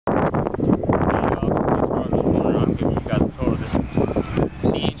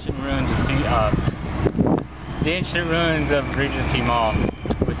the ancient ruins of Regency Mall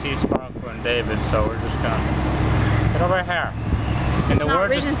with Seasparkles and David, so we're just gonna get over here. And the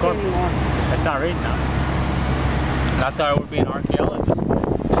word just anymore. It's not reading now. That's why I would be an archaeologist.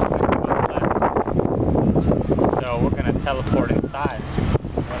 So we're gonna teleport inside. So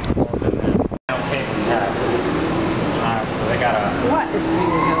what's in there? Alright, so they got what is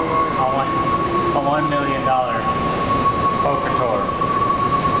 $1 million poker tour.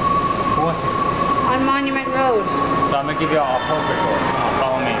 Who wants it? On Monument Road. So I'm gonna give you all a poker tour.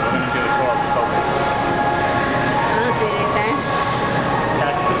 Follow me. We're gonna do a tour of poker. I don't see anything.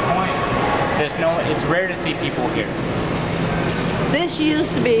 That's the point. There's no. It's rare to see people here. This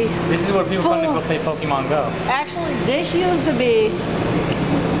used to be. This is where people come to go play Pokemon Go. Actually, this used to be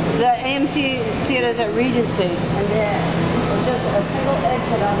the AMC theaters at Regency, and there was just a single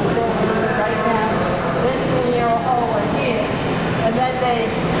exit on the door right down this little hallway here, and then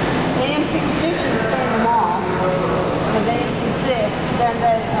AMC petitioned to stay in the mall, and AMC 6, then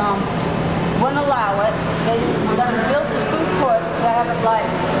they wouldn't allow it. They were going to build this food court to have it like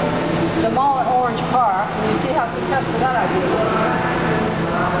the mall at Orange Park, and you see how successful that idea was.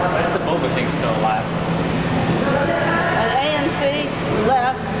 That's the boba thing still alive. And AMC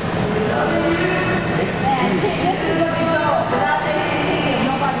left. And this is where we go. Without AMC, there's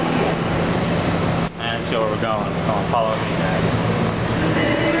nobody here. And let's see where we're going. Come on, follow me, guys.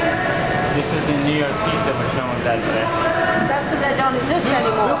 This is the New York pizza we're showing that today. That's because they don't exist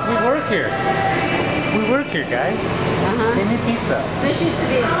anymore. Look, we work here. We work here, guys. Give me pizza. This used to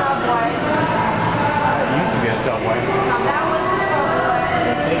be a Subway. It used to be a Subway. That was the Subway.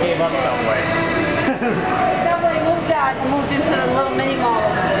 They gave up Subway. Subway moved out and moved into the little mini mall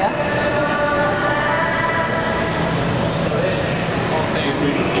over there.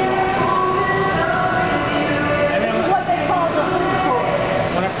 And then what they call the food court.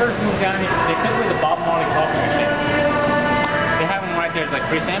 When I first moved down here, they took me to the Bob Marley coffee machine. They have them right there. It's like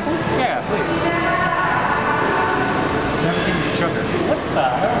free sample? Yeah, please. Never give me sugar. What the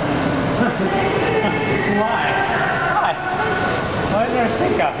hell? Why? Why? Why is there a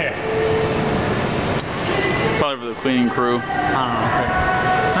sink out here? Probably for the cleaning crew. I don't know. Okay.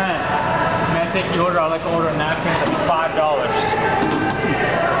 Man, may I take the order? I'd like to order a napkin for $5.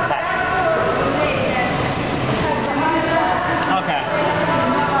 Okay.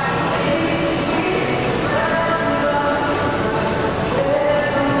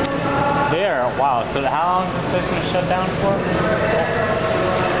 There. Wow. So how long is this place going to shut down for?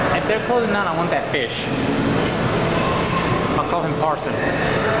 If they're closing down, I want that fish. I'll call him Parson.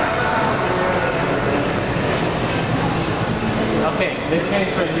 Okay, this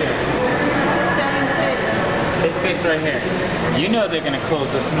space right here. This space right here. You know they're gonna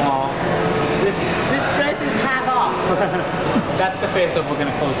close the mall. This place is half off. That's the face of we're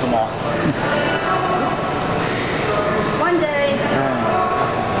gonna close the mall. One day,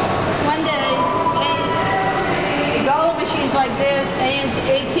 dollar machines like this,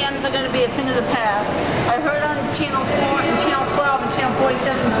 ATMs are gonna be a thing of the past. I heard on Channel 4 and Channel 12 and Channel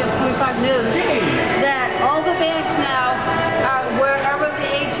 47 and Channel 25 News that all the banks now, wherever the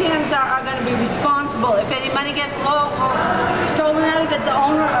ATMs are going to be responsible. If any money gets low or stolen out of it, the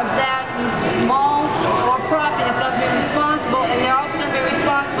owner of that mall or property is going to be responsible, and they're also going to be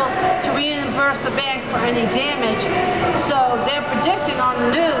responsible to reimburse the bank for any damage. So they're predicting on the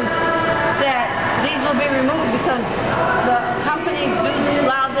news that these will be removed because the companies do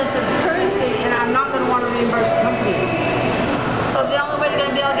allow this as courtesy, and I'm not going to want to reimburse the companies. So the only way you're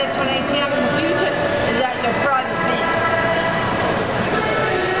going to be able to get to an ATM in the future is at your private bank.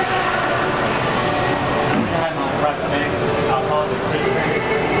 I have my private bank. I'll call it a Chris Bank.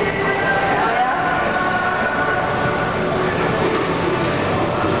 Oh yeah?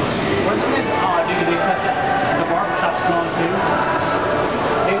 Wasn't this? Oh, dude, they cut the barbershop's gone too.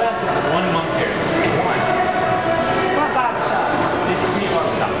 They lasted 1 month here. One. What barbershop? This is the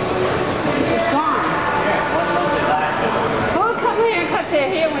barbershop. It's gone. Yeah, 1 month they lasted. Who would come here and cut their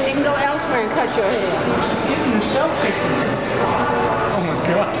hair when they can go elsewhere and cut your hair? Give them the self pictures. Oh my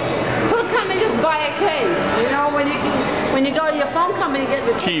god. Who'll come and just buy a case? You know, when you go to your phone company, you get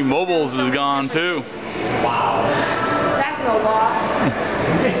the T-Mobile's is gone too. Wow. That's no loss.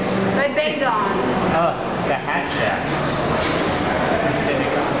 They've been gone. The hat shack.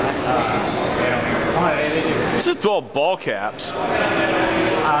 They do. It's just all ball caps. No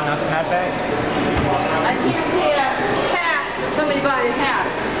snapbacks? I can't see a hat, somebody buying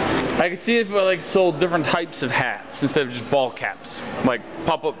hats. I could see if we like sold different types of hats instead of just ball caps, like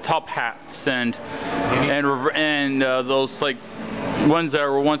pop-up top hats and those like ones that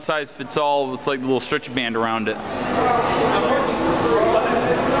were one size fits all with like the little stretch band around it.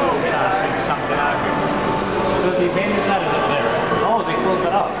 So The abandoned side is up there. Oh, they closed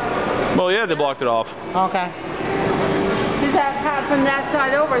it off. Well, yeah, they blocked it off. Okay. Because that path from that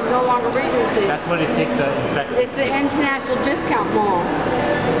side over is no longer Regency. That's what it takes the... It's the International Discount Mall.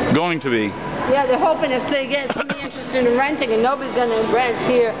 Going to be. Yeah, they're hoping if they get somebody interested in renting, and nobody's going to rent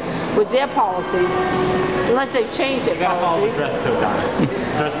here with their policies, unless they've changed their policies. Dress code on it.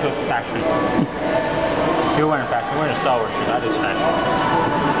 Dress code's fashion. You're wearing fashion. You're wearing a Star Wars shirt. That is fashion.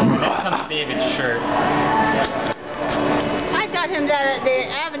 That's some David's shirt. I got him that at the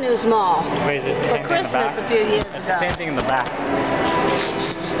Avenues Mall for Christmas a few years ago. It's the same thing in the back.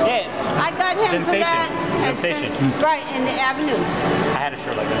 Yeah. I got him for that. Sensation. Right, in the Avenues. I had a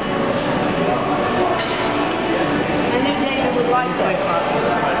shirt like that. I knew David would like that.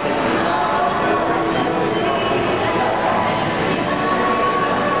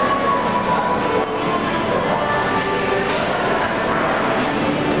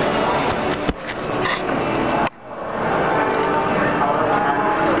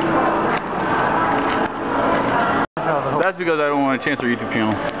 That's because I don't want to chance their YouTube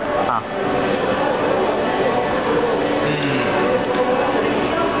channel. Huh.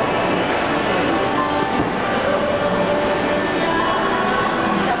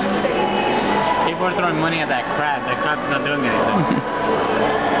 People are throwing money at that crab. That crab's not doing anything.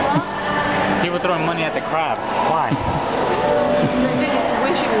 People throwing money at the crab. Why? They think it's a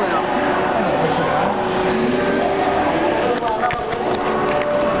wishing well.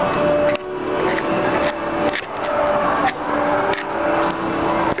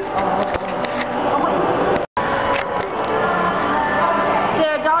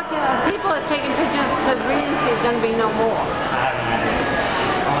 People are taking pictures because Regency is going to be no more. I haven't had it.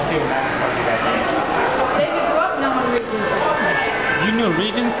 I want to see what Matt's talking about. David grew up knowing Regency. You knew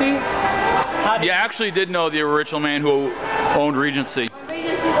Regency? Yeah, I actually did know the original man who owned Regency.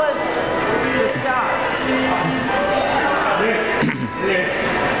 Regency was the star.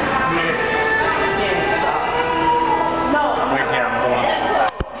 No. Wait here, I'm going on the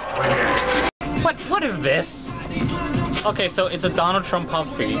side. Wait here. What is this? Okay, so it's a Donald Trump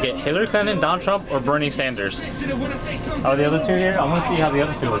Pops figure. You get Hillary Clinton, Donald Trump, or Bernie Sanders. Oh, the other two here? I want to see how the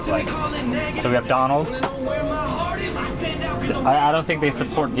other two looks like. So we have Donald. I don't think they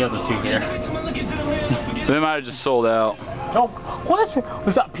support the other two here. They might have just sold out. No, what?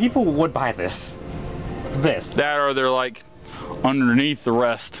 Was that people would buy this? This. That or they're like underneath the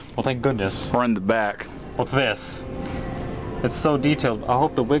rest. Well, thank goodness. Or in the back. With this. It's so detailed. I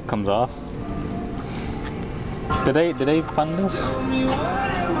hope the wig comes off. Did they fund this?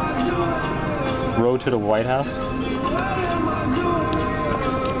 Road to the White House?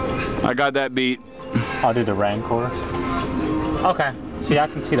 I got that beat. I'll do the Rancor. Okay. See, I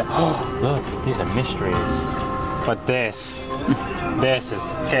can see that. Oh, look, these are mysteries. But this is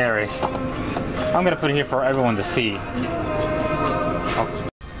scary. I'm gonna put it here for everyone to see. Oh,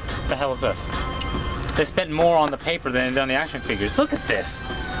 what the hell is this? They spent more on the paper than they did on the action figures. Look at this.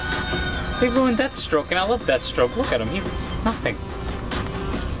 They ruined Deathstroke, and I love Deathstroke. Look at him, he's nothing.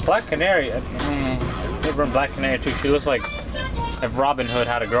 Black Canary, they ruined Black Canary too. She looks like if Robin Hood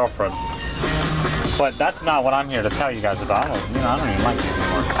had a girlfriend. But that's not what I'm here to tell you guys about. I don't even like these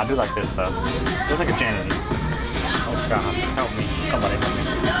anymore. I do like this though. Looks like a janitor. Oh God, help me, somebody help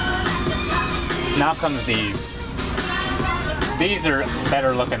me. Now comes these. These are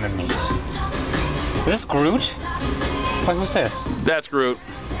better looking than these. Is this Groot? Wait, who's this? That's Groot.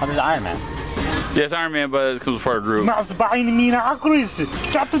 Oh, this is Iron Man. Yeah, it's Iron Man, but it comes with part of Groot. The funny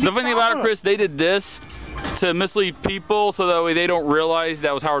thing about it, Chris, they did this to mislead people so that way they don't realize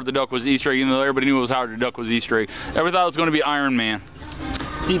that was Howard the Duck was Easter egg, even though everybody knew it was Howard the Duck was Easter egg. Everybody thought it was going to be Iron Man.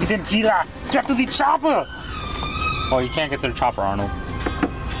 Get to the chopper! Oh, you can't get to the chopper, Arnold.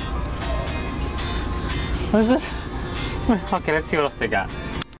 What is this? Okay, let's see what else they got.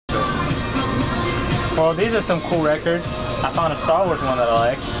 Well, these are some cool records. I found a Star Wars one that I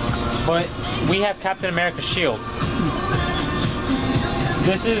like. But we have Captain America's shield.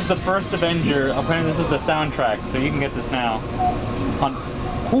 This is the first Avenger. Apparently this is the soundtrack, so you can get this now.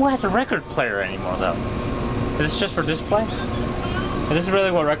 Who has a record player anymore, though? Is this just for display? Is this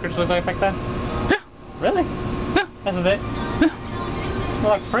really what records look like back then? Yeah. Really? Yeah. This is it? Yeah. They're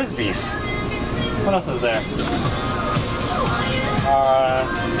like Frisbees. What else is there?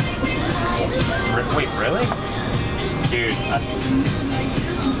 Wait, really? Dude.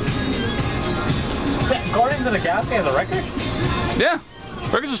 Guardians of the Galaxy has a record? Yeah.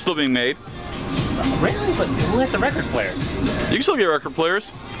 Records are still being made. Really? But who has a record player? You can still get record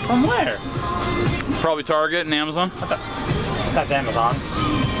players. From where? Probably Target and Amazon. What the? It's not Amazon.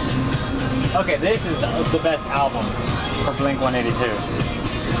 Okay, this is the best album for Blink-182.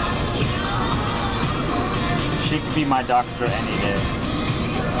 She could be my doctor any day.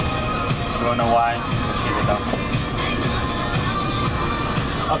 You wanna know why? Because she's a doctor.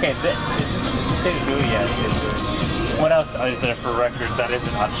 Okay, this didn't do it yet. What else is there for records that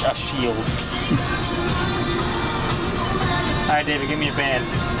isn't a shield? Alright, David, give me a band.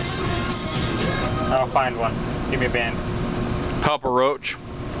 I'll find one. Give me a band. Papa Roach.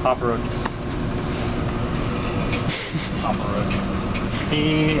 Papa Roach. Papa Roach.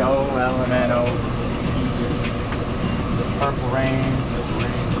 P-O-L-M-N-O. Purple Rain.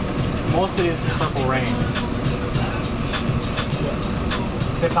 Most of this is Purple Rain.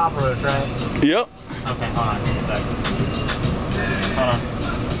 Say Papa Roach, right? Yep. Okay, hold on. Give me a second. Hold on.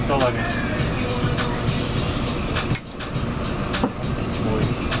 Still looking.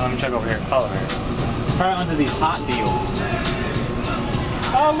 Let me check over here. Color here. Try under these hot deals.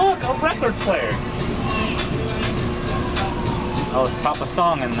 Oh look, a record player. Oh, let's pop a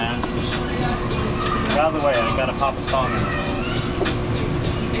song in there. Get out of the way, I gotta pop a song in there.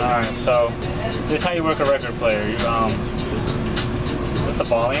 Alright, so this is how you work a record player. You with the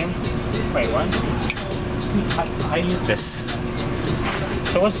volume. Wait, what? How do you use this?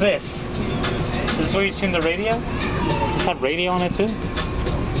 So what's this? Is this where you tune the radio? Does this have radio on it too?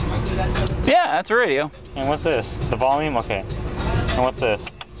 Yeah, that's a radio. And what's this? The volume? Okay. And what's this?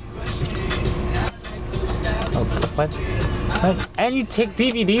 Oh, what? What? And you take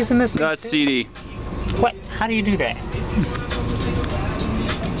DVDs in this thing? That's CD. What? How do you do that?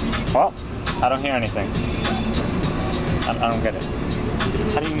 Well, I don't hear anything. I don't get it.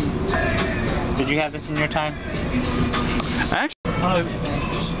 How do you... Did you have this in your time? Actually...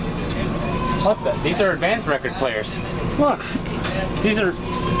 What the? These are advanced record players. Look! These are...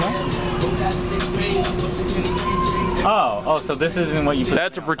 Oh, so this isn't what you put...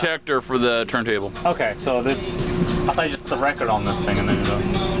 That's a protector for the turntable. Okay, so that's... I thought you just put the record on this thing and then you go...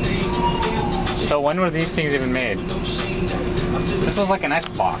 So when were these things even made? This was like an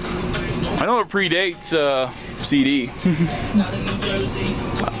Xbox. I know it predates CD.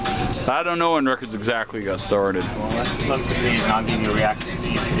 I don't know when records exactly got started. Well, let's look at these and I'll give you a reaction to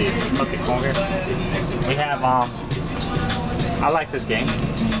each of these. Look at over here. We have, I like this game.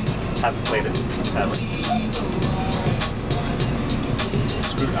 Haven't played it, sadly.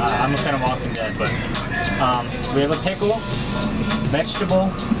 I'm a fan of Walking Dead, but we have a pickle,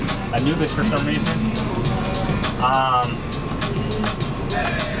 vegetable, Anubis for some reason.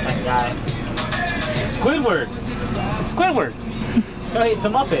 That guy. Squidward! It's Squidward! No, it's a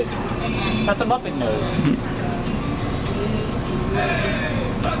Muppet. That's a Muppet nose.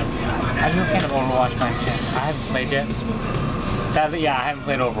 Are you a fan of Overwatch, man? I haven't played yet. Sadly, yeah, I haven't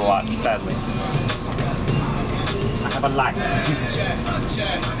played Overwatch, sadly. I have a life.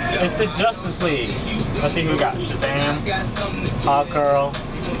 It's the Justice League. Let's see who we got. Shazam, Hawkgirl.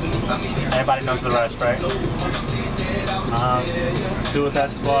 Everybody knows the rest, right?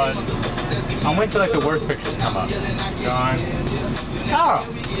 Suicide Squad. I'm waiting till like the worst pictures come up. Gone. Oh!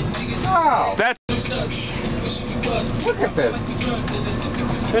 Oh! That's... Look at this.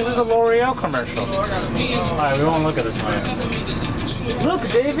 This is a L'Oreal commercial. Alright, we won't look at this one. Look,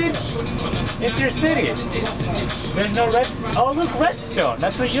 David! It's your city. There's no redstone. Oh, look, redstone.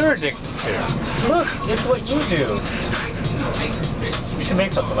 That's what you're addicted to. Look, it's what you do. We should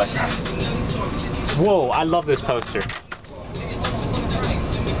make something like that. Whoa, I love this poster.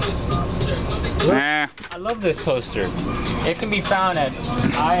 Look, Nah. I love this poster. It can be found at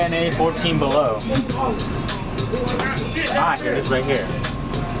INA 14 below. Ah, here it is right here.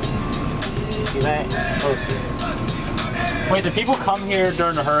 You see that? Poster. Wait, do people come here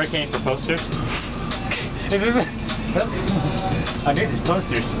during the hurricane for posters? Is this I need these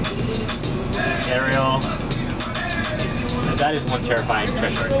posters. Ariel. That is one terrifying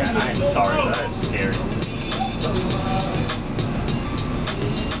treasure cat. I am sorry, that is scary.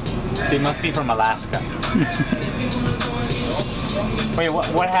 They must be from Alaska. Wait,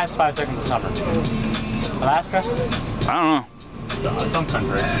 what has 5 seconds of summer? Alaska? I don't know. Some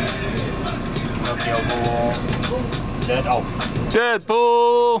country. Tokyo Ghoul.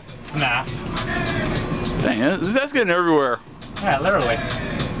 Deadpool! FNAF. Dang, that's getting everywhere. Yeah, literally.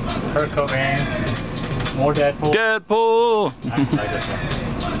 Kurt Cobain. More Deadpool. Deadpool! I like this one.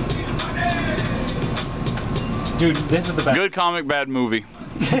 Dude, this is the best. Good comic, bad movie.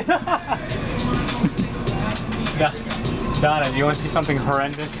 Yeah. Donna, do you want to see something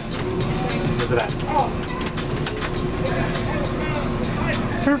horrendous? Look at that.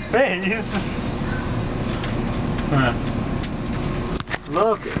 Her face.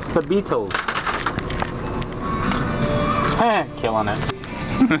 Look, it's the Beatles. Killing it.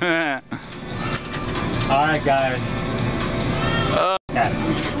 Alright, guys.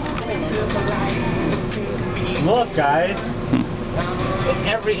 Look, guys. It's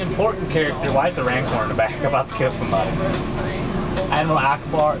every important character. Why is the Rancor in the back about to kill somebody? Admiral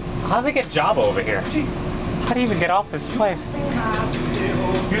Akbar. How do they get Jabba over here? How do you even get off this place?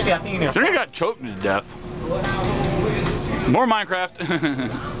 Usually I think So he got choked to death. More Minecraft.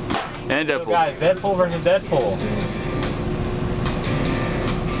 And Deadpool. So guys, Deadpool versus Deadpool.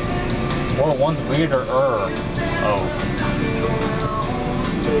 Well, one's weirder. Oh.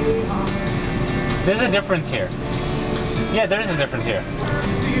 There's a difference here. Yeah, there's a difference here.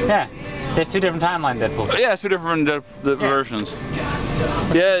 Yeah. There's two different timeline Deadpools. Yeah, it's two different versions.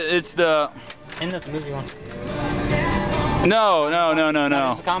 Yeah, it's the... In this movie one. No.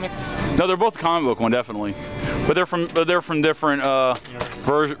 It's a comic? No, they're both comic book one, definitely. But they're from different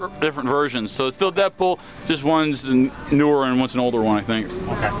different versions. So it's still Deadpool, just one's newer and one's an older one, I think.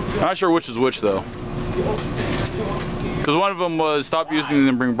 Okay. I'm not sure which is which though. Because one of them was stop using and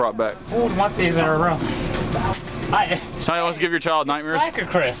then bring brought back. Who would want these in a room? Somebody wants to give your child nightmares? Slacker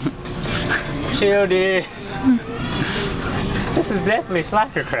Chris. Chill, dude. This is definitely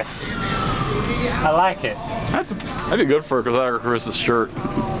Slacker Chris. I like it. That'd be good for Slacker Chris's shirt.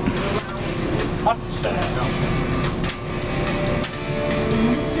 What the hell?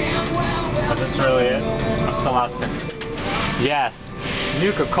 Is this really it? I'm still out there. Yes.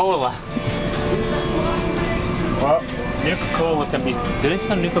 Nuka-Cola. Well, Nuka-Cola can be... Do they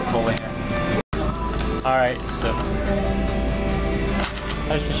sell Nuka-Cola here? Alright, so...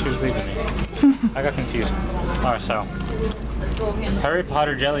 I just she was leaving me. I got confused. Alright, so... Harry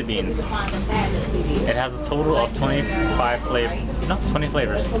Potter jelly beans. It has a total of 25 flavors. No, 20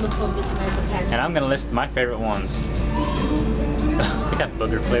 flavors. And I'm gonna list my favorite ones. They got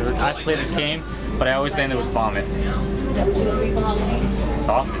booger flavored. I play this game, but I always end it with vomit.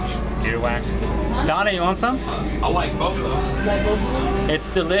 Sausage, earwax. Donna, you want some? I like both of them. It's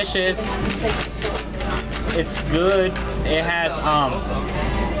delicious. It's good. It has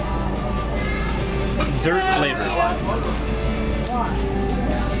dirt flavor.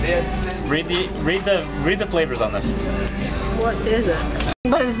 Read the flavors on this. What is it?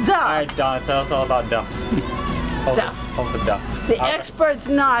 But it's duff. Alright, Donna, tell us all about duff. Duff. Hold the duff. The expert's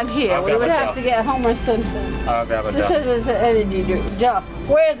not here. I'll We grab would a have duff. to get Homer Simpson. I'll grab a This duff. is an energy drink. Duff.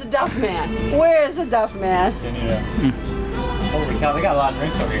 Where's the Duff Man? Where's the Duff Man? Holy cow, they got a lot of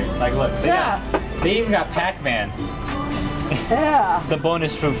drinks over here. Like, look, they even got Pac-Man. Yeah. The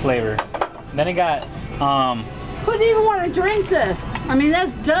bonus fruit flavor. Then it got, Who'd even want to drink this? I mean,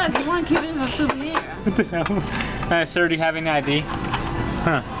 that's Duff. You want to keep it as a souvenir. what the hell? Sir, do you have any ID?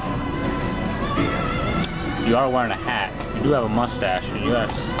 Huh. You are wearing a hat. You do have a mustache. And you have...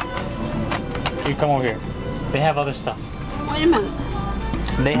 You come over here. They have other stuff. Wait a minute.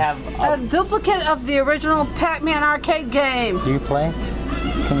 They have... A duplicate of the original Pac-Man arcade game. Do you play?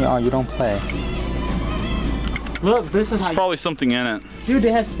 Can you? Oh, you don't play. Look, this is There's probably something in it. Dude,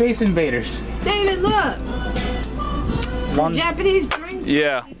 they have Space Invaders. David, look. The Japanese drinks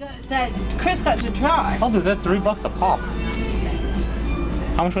Yeah. that Chris got to try. Oh, dude, that's $3 a pop.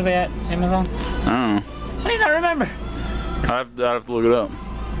 How much were they at Amazon? I don't know. I do not remember. I'd have to look it up.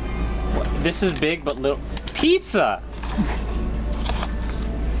 This is big, but little. Pizza!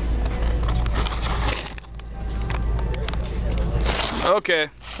 Okay.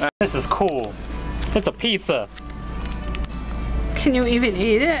 This is cool. It's a pizza. Can you even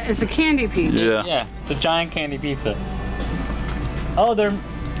eat it? It's a candy pizza. Yeah. Yeah, it's a giant candy pizza. Oh, they're...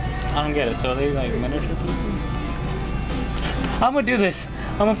 I don't get it. So are they like miniature pizza? I'm gonna do this.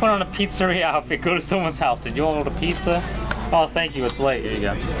 I'm gonna put on a pizzeria outfit, go to someone's house. Did you want a pizza? Oh, thank you. It's late. Here you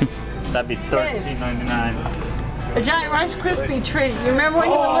go. That'd be $13.99. A giant Rice Krispie treat. You remember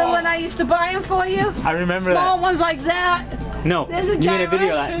when you were little and I used to buy them for you? I remember Small that. ones like that. No, There's a you made a giant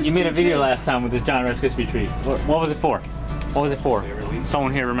video. Rice You made a Krispie video treat. last time with this giant Rice Krispie treat. What was it for? What was it for?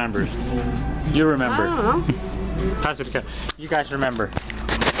 Someone here remembers. You remember. I don't know. Pass it to you guys remember.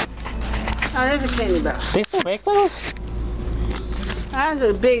 Oh, there's a candy bar. They still make those? That's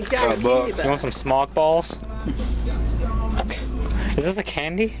a big giant candy You bar. want some smog balls? Is this a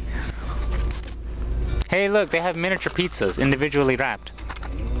candy? Hey, look, they have miniature pizzas, individually wrapped.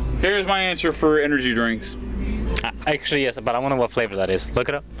 Here's my answer for energy drinks. Actually, yes, but I wonder what flavor that is. Look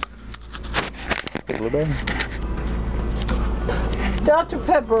it up. Blueberry? Dr.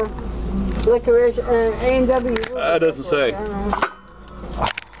 Pepper, licorice, and A&W. That doesn't say. I don't know.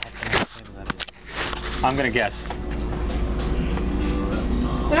 I'm gonna guess.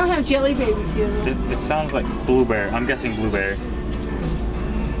 They don't have jelly babies here. It sounds like blueberry. I'm guessing blueberry.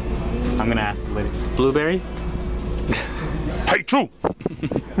 I'm gonna ask the lady. Blueberry? Hey, true.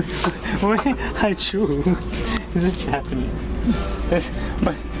 What? Hi, true. Is this Japanese?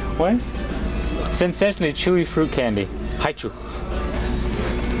 What? essentially chewy fruit candy. Haichu.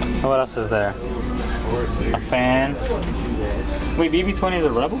 What else is there? A fan. Wait, BB-20 is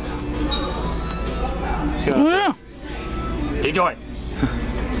a rebel? See what else is? Enjoy.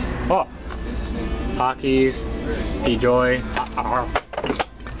 Oh. Pockies. Enjoy.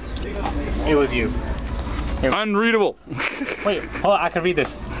 It was you. Unreadable. Wait, hold on, I can read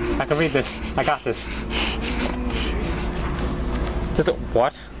this. I can read this. I got this. Does it,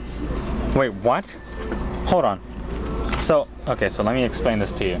 what? Wait, what? Hold on. So, okay, so let me explain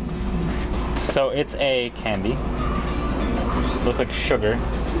this to you. So it's a candy. Looks like sugar.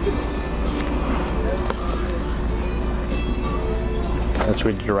 Let's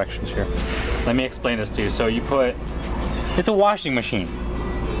read the directions here. Let me explain this to you. So you put, it's a washing machine.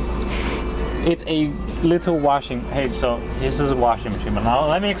 It's a little washing, hey, so this is a washing machine, but now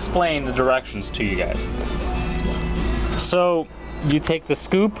let me explain the directions to you guys. So you take the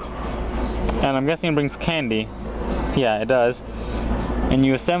scoop, and I'm guessing it brings candy. Yeah, it does. And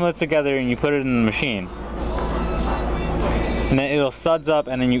you assemble it together and you put it in the machine. And then it'll suds up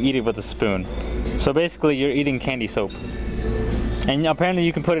and then you eat it with a spoon. So basically you're eating candy soap. And apparently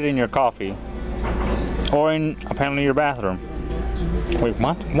you can put it in your coffee. Or in, apparently, your bathroom. Wait,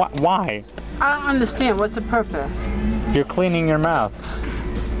 what? Why? I don't understand. What's the purpose? You're cleaning your mouth.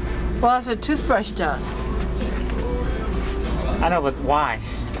 Well, that's what a toothbrush does. I know, but why?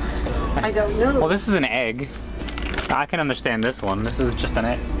 I don't know. Well, this is an egg. I can understand this one. This is just an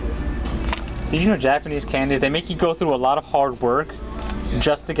egg. Did you know Japanese candies, they make you go through a lot of hard work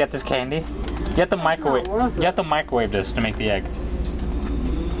just to get this candy? You have to microwave this to make the egg.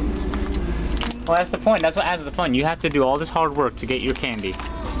 Well, that's the point. That's what adds the fun. You have to do all this hard work to get your candy.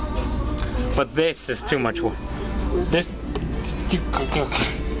 But this is too much work. This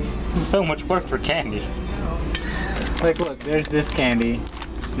is so much work for candy. Like, look, there's this candy.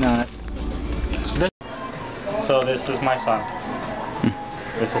 No, that's this. So this was my son.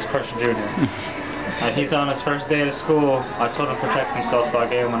 This is Chris Jr. He's on his first day of school. I told him to protect himself, so I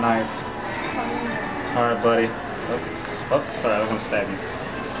gave him a knife. All right, buddy. Oh, sorry, I was gonna stab you.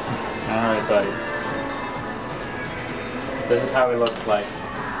 Alright, buddy. This is how he looks like.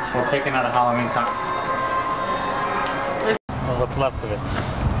 We're picking out a Halloween well, what's left of it.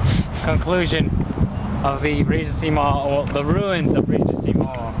 Conclusion of the Regency Mall, well, the ruins of Regency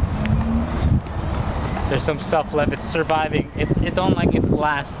Mall. There's some stuff left. It's surviving. It's on like its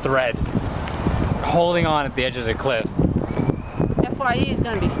last thread, holding on at the edge of the cliff. FYE is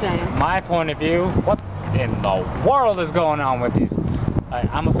going to be staying. My point of view, what in the world is going on with these?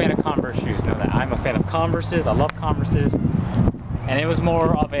 I'm a fan of Converse shoes, know that. I'm a fan of Converses, I love Converses. And it was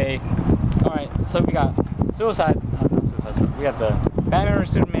more of a, alright, so we got not Suicide Squad. We got the Batman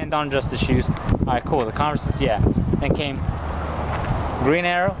vs Superman, Dawn Justice shoes. Alright, cool, the Converses, yeah. Then came Green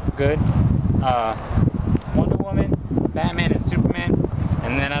Arrow, good. Wonder Woman, Batman and Superman.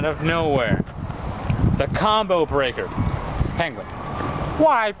 And then out of nowhere, the combo breaker, Penguin.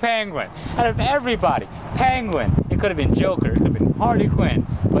 Why Penguin? Out of everybody, Penguin. It could have been Joker, it could have been Harley Quinn,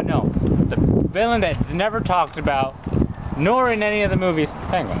 but no, the villain that's never talked about, nor in any of the movies,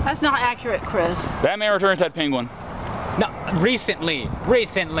 Penguin. That's not accurate, Chris. Batman Returns had Penguin. No, recently.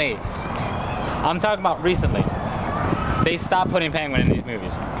 I'm talking about recently. They stopped putting Penguin in these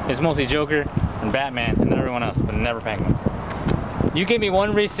movies. It's mostly Joker and Batman and everyone else, but never Penguin. You give me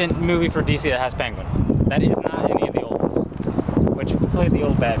one recent movie for DC that has Penguin. That is not any of the old ones. Who played the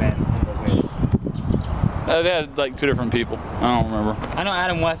old Batman in those movies? They had like two different people. I don't remember. I know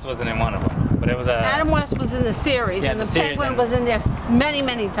Adam West wasn't in one of them, but it was Adam West was in the series, yeah, and the series Penguin was in there many,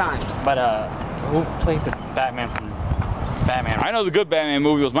 many times. But who played the Batman from Batman? I know the good Batman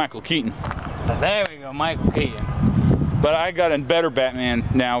movie was Michael Keaton. There we go, Michael Keaton. But I got a better Batman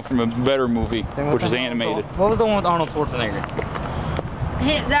now from a better movie, which is animated. What was the one with Arnold Schwarzenegger?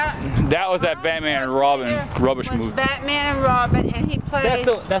 That was that Batman and Robin rubbish movie. Batman and Robin, and he played.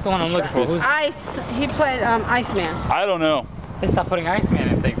 That's the one I'm looking for. Who's He played Iceman. I don't know. They stopped putting Iceman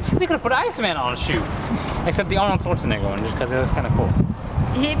in things. They could have put Iceman on a shoe, except the Arnold Schwarzenegger one, just because it was kind of cool.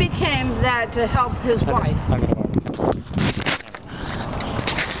 He became that to help his wife.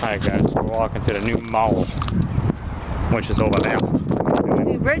 Alright guys, we're walking to the new mall, which is over there.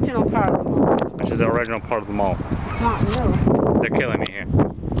 The original part of the mall. Which is the original part of the mall. Not new. They're killing me here.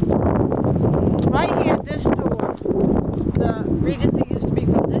 Right here, this door, the Regency used to be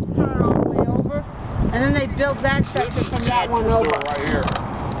from this part all the way over, and then they built that section from that one over. Right here.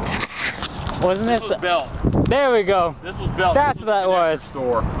 Wasn't this? Was built. There we go. This was built. That's what that was.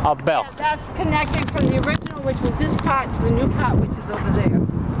 Store. A belt. Yeah, that's connecting from the original, which was this part, to the new part, which is over there.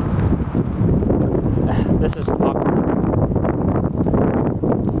 This is awkward.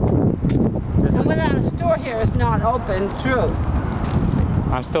 And when store here is not open through.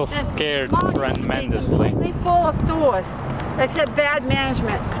 I'm still scared tremendously. Completely full of stores, except bad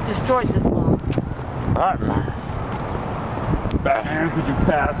management destroyed this mall. Batman, could you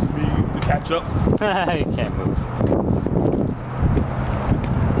pass me the ketchup? You can't move.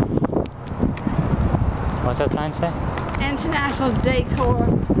 What's that sign say? International Decor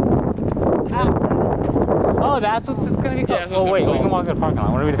Outlets. Oh, that's what it's gonna be called. Yeah, Oh wait, we can walk to the parking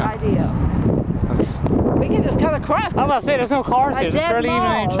lot. What are we doing? Idea. Okay. We can just cut across. I'm about to say there's no cars here. There's dead barely even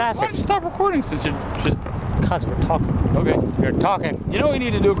any mall. Why traffic. don't you stop recording since you're just... Cause we're talking. Okay. You're talking. You know what we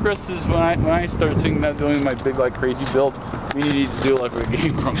need to do, Chris, is when I start singing that, doing my big, like, crazy builds, we need to do like what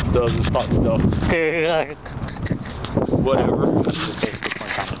Game Grumps does, is talk stuff. Whatever. Just basically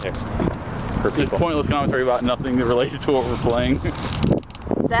point commentary. Just pointless commentary about nothing related to what we're playing.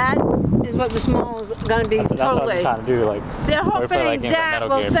 That is what this mall is going to be That's what I'm totally. trying to do. Like, They're we play hoping game that like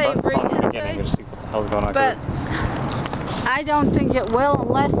will Metal save Gear, but from the beginning, Regency, just see what the hell's going on. but I don't think it will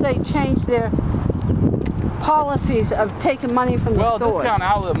unless they change their policies of taking money from the stores. Well, discount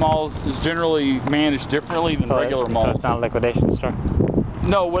outlet malls is generally managed differently than regular malls. So it's not a liquidation store?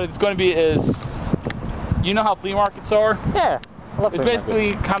 No, what it's going to be is, you know how flea markets are? Yeah. I love It's flea basically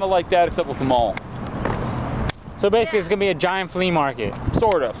markets. kind of like that, except with the mall. So basically it's going to be a giant flea market.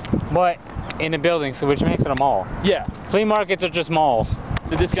 Sort of. But in a building, so which makes it a mall. Yeah. Flea markets are just malls.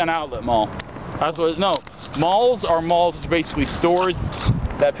 It's a discount outlet mall. That's what. No, malls are malls, which are basically stores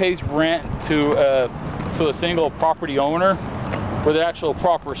that pays rent to a single property owner, where the actual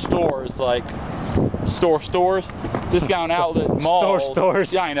proper stores like stores. Discount outlet malls.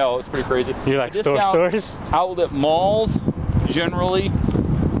 Stores. Yeah, I know, it's pretty crazy. You like Discount stores? Outlet malls generally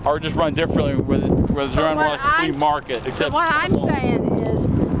are just run differently, where it's run more like a flea market. So Except what I'm saying is,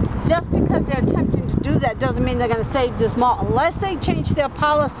 just because they're attempting to do that doesn't mean they're going to save this mall. Unless they change their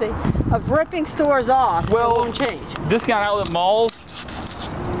policy of ripping stores off, it won't change. Discount outlet malls,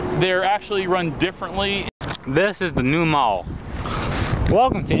 they're actually run differently. This is the new mall.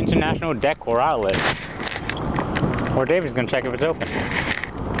 Welcome to International Decor Outlet. Or David's gonna check if it's open.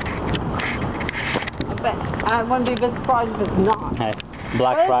 I wouldn't be a bit surprised if it's not. Hey,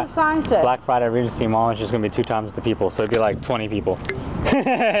 What does the sign say? Black Friday at Regency Mall is just gonna be 2 times the people, so it'd be like 20 people.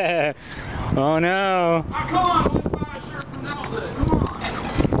 Oh no! Oh, come on, let's buy a shirt from Outlet. Come on.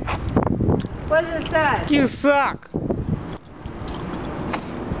 What does it say? You suck!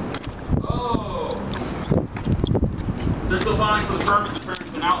 Oh. They're still buying for the permit to turn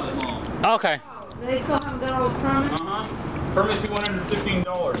into an outlet mall. Okay. They still haven't done all the permits? Permit fee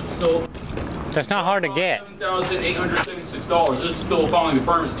 $115. Still. That's not hard to get. $7,876. This is still filing the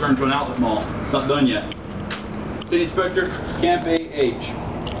permit to turn into an outlet mall. It's not done yet. City Inspector, Camp AH.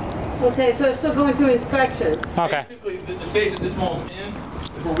 Okay, so it's still going through inspections. Okay. Basically, the stage that this mall's in is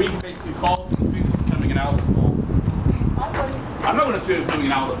where we can basically call and speak to becoming an outlet mall. I'm not going to speak to becoming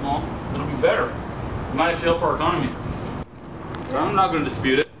an outlet mall. It'll be better. It might actually help our economy. So I'm not going to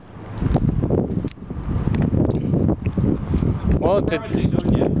dispute it. Well, It's not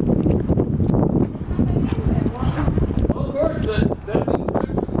done yet. Well, of course, that's the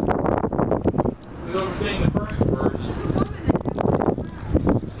inspection. Who's overseeing the permit conversion.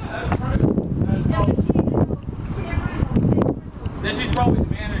 Then she's probably the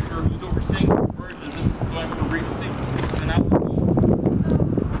manager who's overseeing the conversion. This is going for Regency. An outlet mall.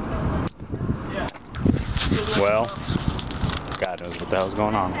 Yeah. well, God knows what the hell's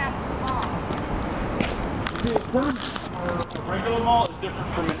going on. See, a regular mall is different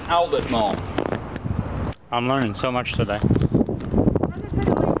from an outlet mall. I'm learning so much today. When is it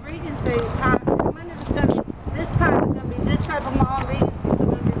going to be Regency? When is it going to be, this part is going to be this type of mall, Regency is still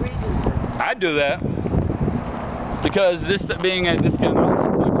going to be Regency. I'd do that. Because this being a discount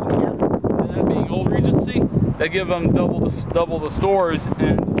outlet section, and that being old Regency, they give them double the stores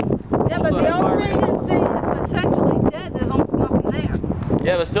and Yeah, but the old Regency is essentially dead. There's almost nothing there.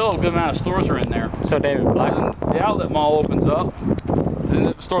 yeah, but still a good amount of stores are in there. So David, The outlet mall opens up, then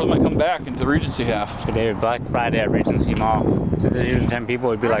the stores might come back into the Regency half. So David, Black Friday at Regency Mall. Since there's usually 10 people,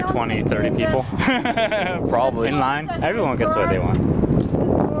 it'd be like 20, 30 people. Probably. In line. Everyone gets what they want.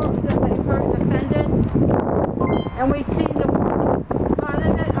 The store said they hurt the defendant, and we see the part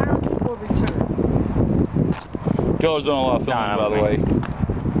of it. I don't think we'll return. Dealers don't allow filming, by the way.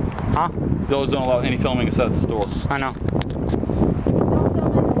 Huh? Dealers don't allow any filming inside the store. I know. Don't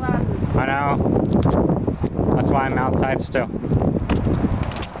film in the glasses. I know. That's why I'm outside still.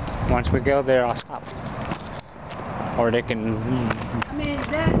 Once we go there, I'll stop. Or they can... I mean,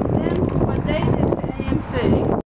 then what they did to AMC